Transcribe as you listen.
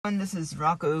This is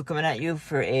Rocco coming at you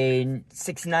for a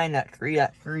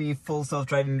 69.3.3 full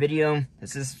self-driving video.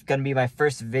 This is going to be my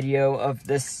first video of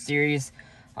this series.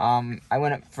 I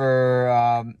went up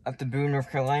to Boone, North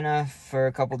Carolina for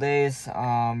a couple days,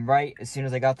 right as soon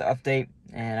as I got the update,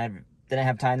 and I didn't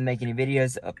have time to make any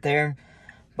videos up there.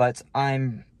 But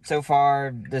so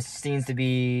far, this seems to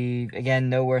be,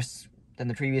 again, no worse than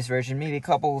the previous version, maybe a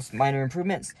couple minor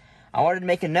improvements. I wanted to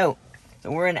make a note. So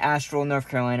we're in Asheville, North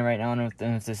Carolina right now. I don't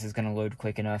know if this is going to load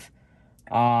quick enough.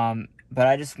 But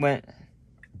I just went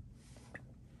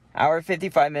hour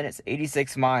 55 minutes,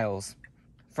 86 miles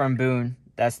from Boone.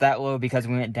 That's that low because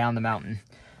we went down the mountain.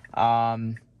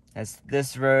 That's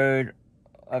this road,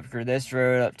 up for this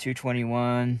road, up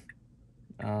 221,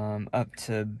 up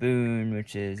to Boone,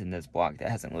 which is in this block that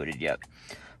hasn't loaded yet.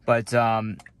 But,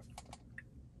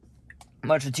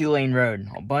 much of two-lane road,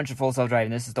 a bunch of full self-driving.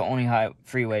 This is the only high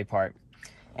freeway part.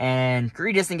 And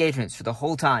 3 disengagements for the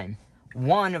whole time.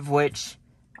 One of which,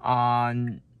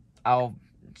 you'll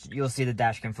see the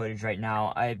dashcam footage right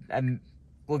now. I'm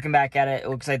looking back at it. It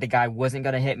looks like the guy wasn't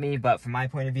gonna hit me, but from my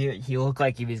point of view, he looked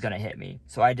like he was gonna hit me.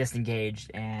 So I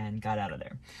disengaged and got out of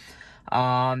there.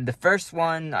 The first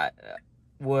one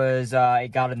was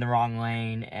it got in the wrong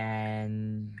lane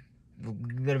and a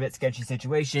little bit sketchy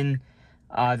situation.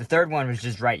 The third one was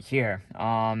just right here.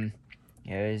 It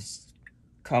was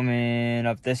coming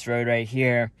up this road right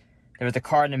here. There was a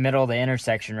car in the middle of the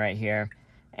intersection right here,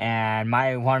 and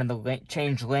I wanted to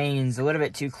change lanes a little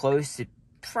bit too close. It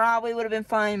probably would have been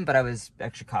fine, but I was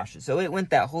extra cautious. So it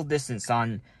went that whole distance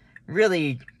on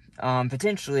really,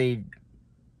 potentially,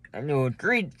 I know,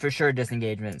 agreed for sure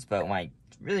disengagements, but like,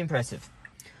 really impressive.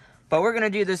 But we're gonna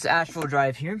do this Asheville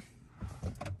drive here,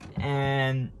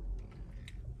 and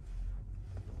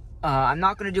I'm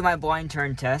not going to do my blind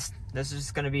turn test. This is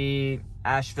just going to be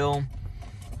Asheville,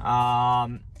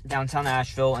 downtown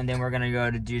Asheville, and then we're going to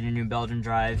go to do the New Belgium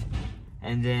drive.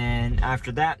 And then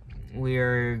after that,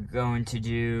 we're going to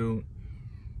do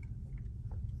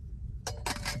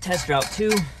test route 2,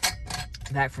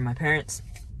 back from my parents.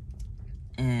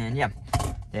 And yeah,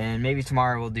 then maybe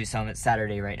tomorrow we'll do some. It's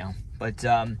Saturday right now. But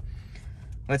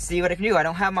let's see what I can do. I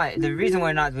don't have the reason why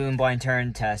I'm not doing blind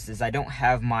turn test is I don't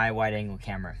have my wide angle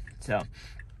camera. So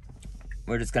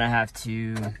we're just gonna have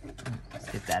to,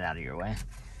 let's get that out of your way.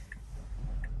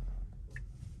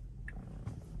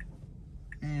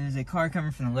 There's a car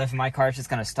coming from the left. My car's just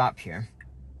gonna stop here.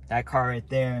 That car right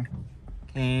there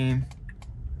came.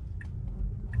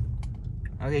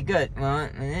 Okay, good.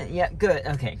 Well, yeah, good.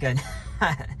 Okay, good.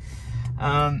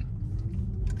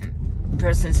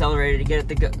 Press the accelerator to get it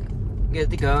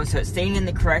to go. So it's staying in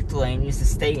the correct lane. It needs to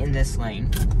stay in this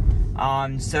lane.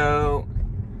 So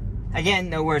again,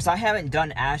 no worse. I haven't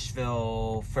done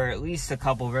Asheville for at least a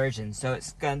couple versions, so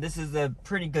this is a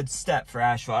pretty good step for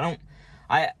Asheville.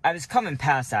 I was coming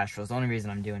past Asheville. It's the only reason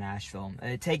I'm doing Asheville.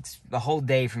 It takes the whole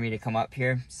day for me to come up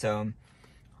here, so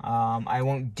I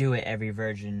won't do it every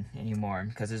version anymore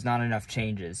because there's not enough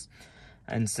changes.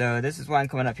 And so this is why I'm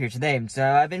coming up here today. So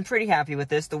I've been pretty happy with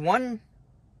this. The one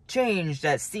change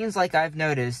that seems like I've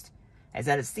noticed is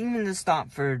that it's seeming to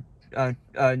stop for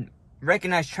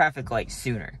recognize traffic lights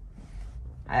sooner.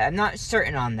 I'm not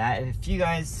certain on that. If you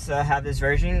guys have this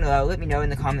version, let me know in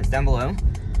the comments down below.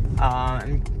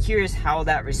 I'm curious how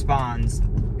that responds.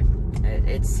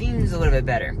 It seems a little bit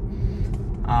better.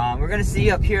 We're gonna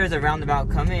see up here as a roundabout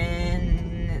come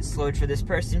in. It slowed for this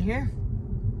person here.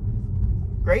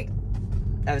 Great.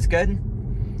 That was good.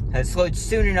 It slowed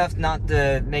soon enough not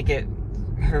to make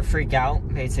her freak out,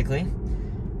 basically.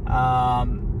 That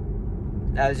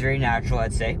was very natural,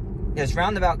 I'd say. This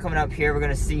roundabout coming up here, we're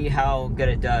going to see how good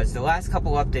it does. The last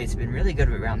couple updates have been really good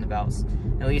with roundabouts.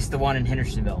 At least the one in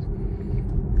Hendersonville.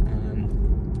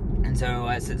 And so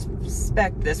I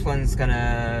suspect this one's going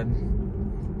to...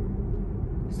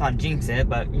 It's not jinx it,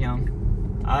 but, you know...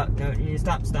 no, you need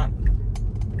to stop.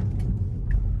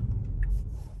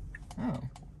 Oh.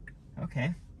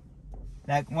 Okay.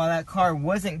 While that car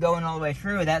wasn't going all the way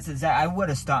through, I would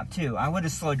have stopped too. I would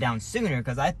have slowed down sooner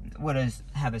because I would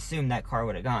have assumed that car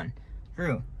would have gone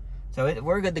through. So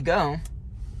we're good to go.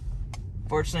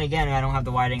 Fortunately, again, I don't have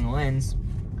the wide angle lens.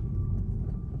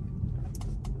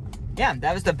 Yeah,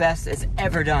 that was the best it's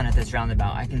ever done at this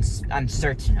roundabout. I'm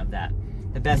certain of that.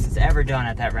 The best it's ever done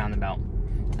at that roundabout.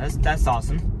 That's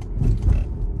awesome.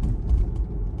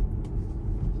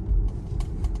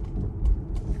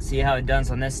 See how it does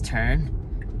on this turn.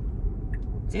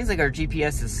 Seems like our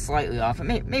GPS is slightly off.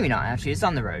 Maybe not, actually. It's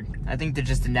on the road. I think that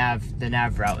just the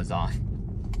nav route is off.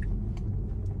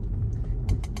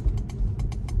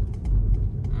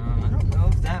 I don't know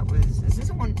if that was... Is this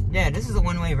a one... Yeah, this is a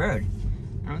one-way road.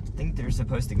 I don't think they're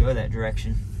supposed to go that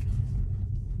direction.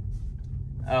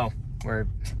 Oh, I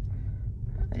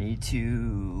need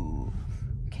to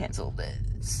cancel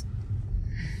this.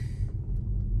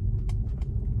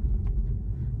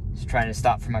 Just trying to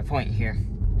stop for my point here.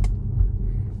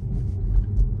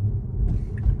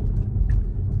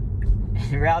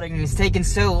 Routing is taking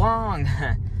so long.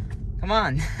 Come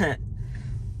on.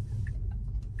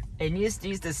 It needs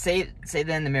to save that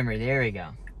in the memory. There we go.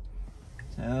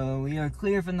 So we are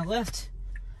clear from the left.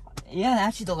 Yeah,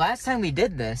 actually the last time we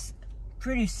did this,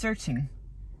 pretty certain.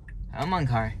 Come on,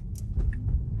 car.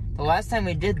 The last time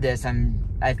we did this,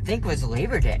 I think was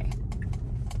Labor Day.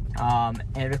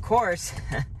 And of course,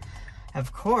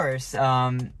 this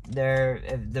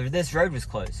road was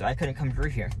closed, so I couldn't come through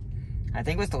here. I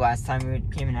think it was the last time we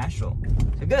came in Asheville.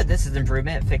 So good, this is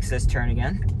improvement. Fix this turn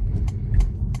again.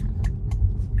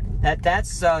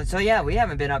 So yeah, we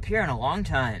haven't been up here in a long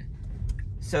time.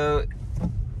 So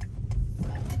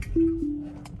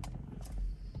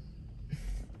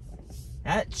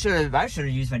I should have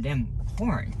used my damn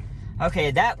horn.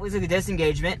 Okay, that was a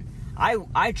disengagement.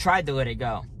 I tried to let it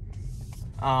go.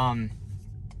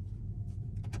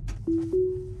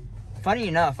 Funny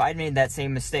enough, I made that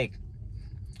same mistake.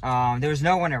 There was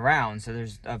no one around, so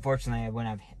unfortunately I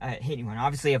wouldn't have hit anyone.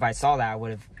 Obviously, if I saw that, I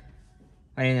would have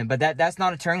went in. But that's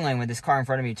not a turn lane when this car in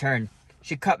front of me turned.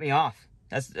 She cut me off.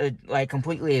 That's a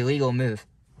completely illegal move.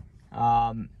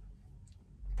 Probably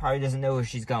doesn't know where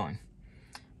she's going.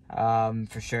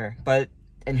 For sure. But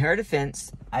in her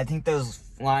defense, I think those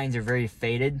lines are very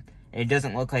faded. And it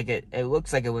doesn't look like it. It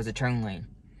looks like it was a turn lane.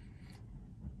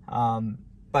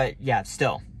 But yeah,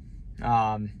 still,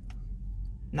 not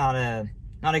a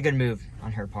good move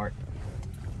on her part.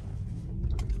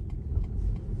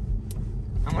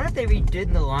 I wonder if they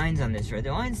redid the lines on this road.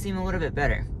 The lines seem a little bit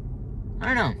better.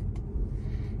 I don't know.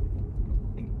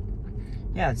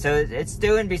 Yeah, so it's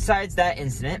doing besides that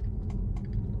incident.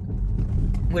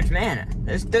 Which, man,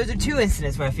 those are two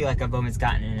incidents where I feel like I've almost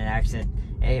gotten in an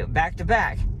accident. Back to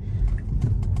back.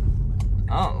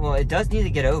 Oh, well, it does need to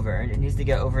get over. It needs to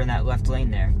get over in that left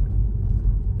lane there.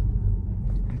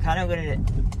 I'm kind of going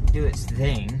to do its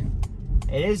thing.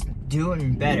 It is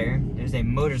doing better. There's a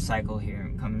motorcycle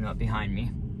here coming up behind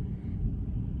me.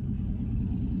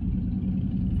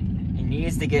 It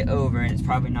needs to get over, and it's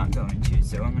probably not going to,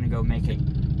 so I'm going to go make it.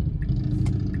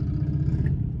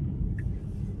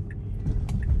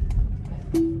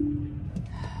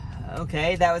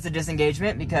 Okay, that was a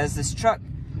disengagement because this truck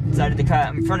decided to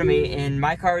cut in front of me, and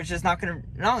my car was just not going to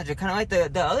acknowledge it, kind of like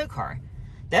the other car.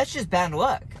 That's just bad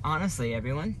luck, honestly,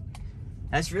 everyone.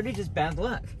 That's really just bad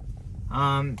luck.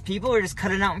 People are just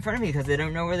cutting out in front of me because they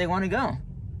don't know where they want to go.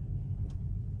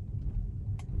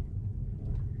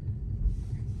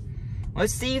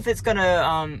 Let's see if it's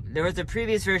gonna, there was a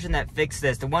previous version that fixed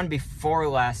this, the one before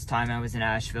last time I was in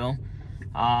Asheville.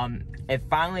 It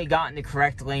finally got in the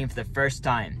correct lane for the first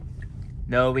time.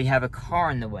 Though we have a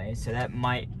car in the way, so that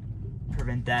might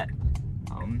prevent that.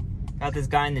 Got this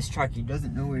guy in this truck, he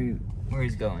doesn't know where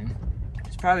he's going.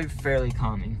 It's probably fairly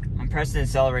calming. I'm pressing the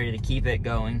accelerator to keep it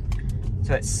going,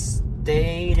 so it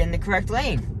stayed in the correct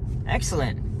lane.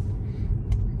 Excellent.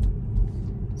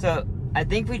 So, I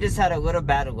think we just had a little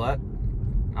bad luck.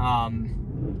 And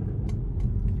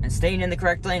staying in the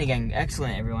correct lane again.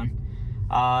 Excellent, everyone.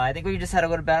 I think we just had a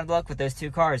little bad luck with those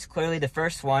two cars. Clearly, the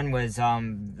first one was,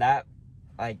 the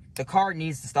car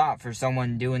needs to stop for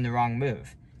someone doing the wrong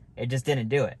move. It just didn't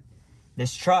do it.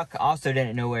 This truck also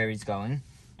didn't know where he's going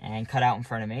and cut out in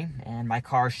front of me, and my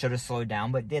car should have slowed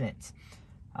down, but didn't.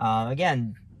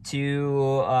 Again,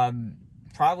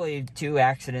 probably two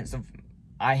accidents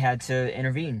I had to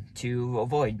intervene to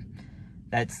avoid.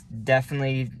 That's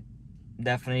definitely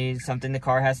something the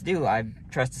car has to do. I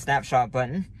pressed the snapshot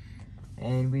button,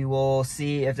 and we will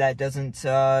see if that doesn't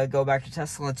go back to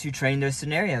Tesla to train those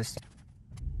scenarios.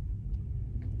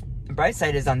 The bright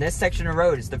side is on this section of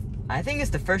road, I think it's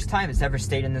the first time it's ever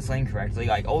stayed in this lane correctly,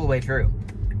 like all the way through.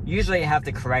 Usually you have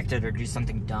to correct it or do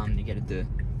something dumb to get it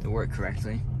to work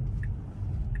correctly.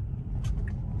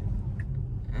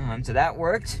 So that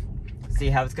worked. Let's see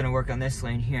how it's going to work on this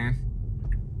lane here.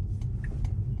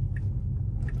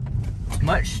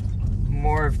 Much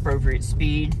more appropriate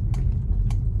speed.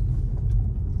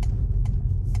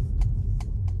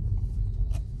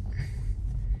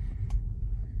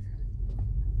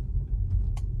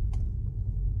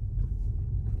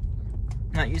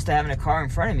 Not used to having a car in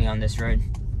front of me on this road.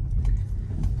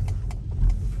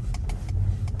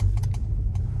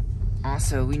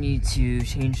 Also, we need to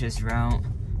change this route.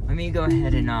 Let me go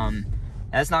ahead and,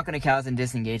 that's not going to count as a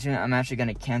disengagement. I'm actually going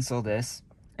to cancel this.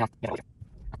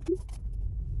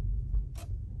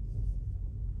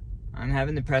 I'm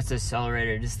having to press the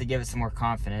accelerator just to give it some more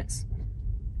confidence.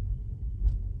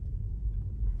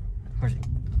 Of course,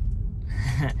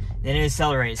 then it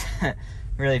accelerates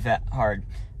really hard.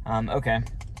 Okay.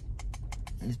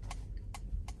 These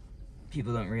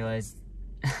people don't realize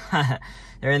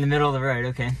they're in the middle of the road.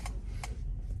 Okay.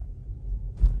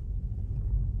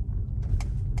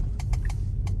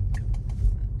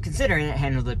 Considering it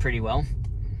handled it pretty well.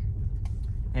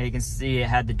 And you can see it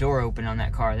had the door open on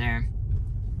that car there.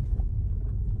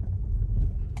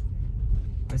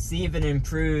 Let's see if it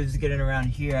improves getting around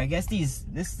here. I guess this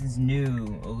is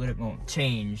new, a little bit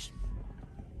changed.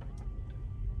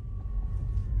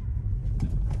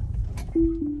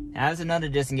 As another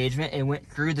disengagement, it went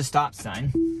through the stop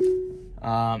sign.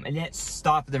 And it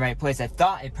stopped at the right place. I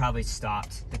thought it probably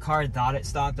stopped. The car thought it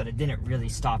stopped, but it didn't really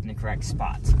stop in the correct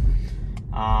spot.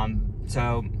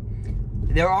 So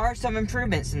there are some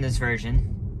improvements in this version.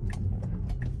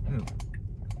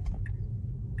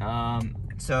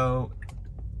 So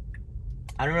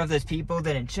I don't know if those people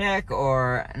didn't check,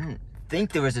 or I don't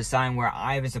think there was a sign where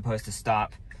I was supposed to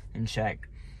stop and check.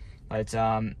 But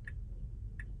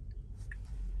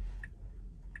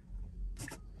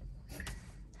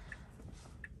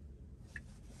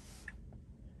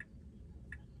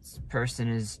this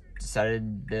person has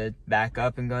decided to back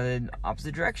up and go the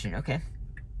opposite direction. Okay.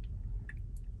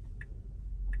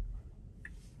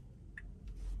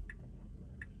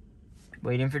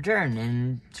 Waiting for turn,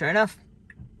 and sure enough.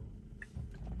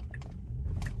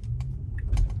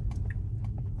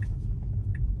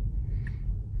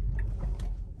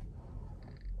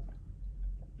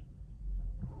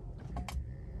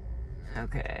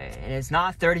 Okay, and it's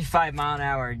not 35 mile an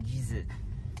hour. Jesus.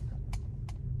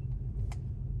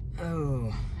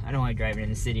 Oh, I don't like driving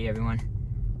in the city, everyone.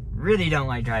 Really don't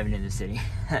like driving in the city.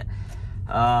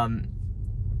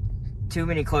 Too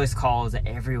many close calls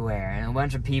everywhere, and a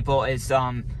bunch of people. It's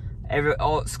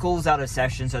school's out of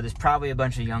session, so there's probably a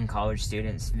bunch of young college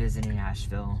students visiting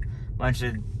Asheville.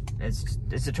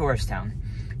 It's a tourist town.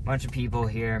 A bunch of people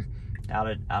here out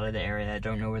of the area that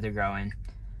don't know where they're going.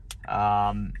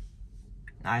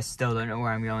 I still don't know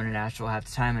where I'm going in Asheville half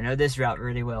the time. I know this route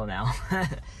really well now. I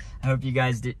hope you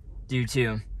guys do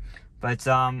too. But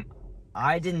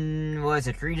I didn't. What was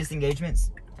it? 3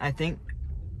 disengagements, I think.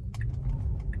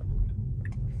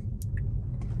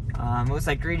 It looks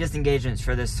like 3 disengagements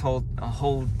for this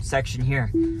whole section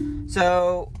here.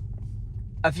 So,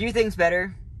 a few things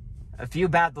better, a few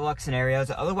bad luck scenarios.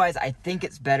 Otherwise, I think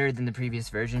it's better than the previous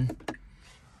version.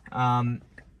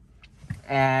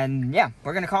 And yeah,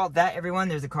 we're gonna call it that, everyone.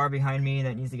 There's a car behind me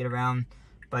that needs to get around.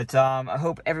 But I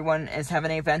hope everyone is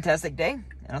having a fantastic day,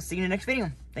 and I'll see you in the next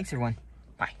video. Thanks, everyone.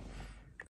 Bye.